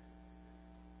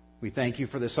 We thank you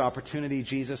for this opportunity,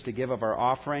 Jesus, to give of our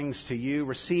offerings to you.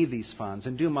 Receive these funds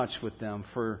and do much with them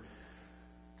for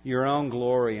your own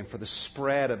glory and for the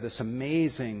spread of this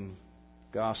amazing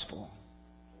gospel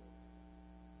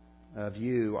of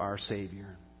you, our Savior.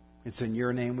 It's in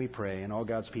your name we pray. And all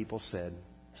God's people said,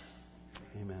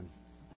 amen.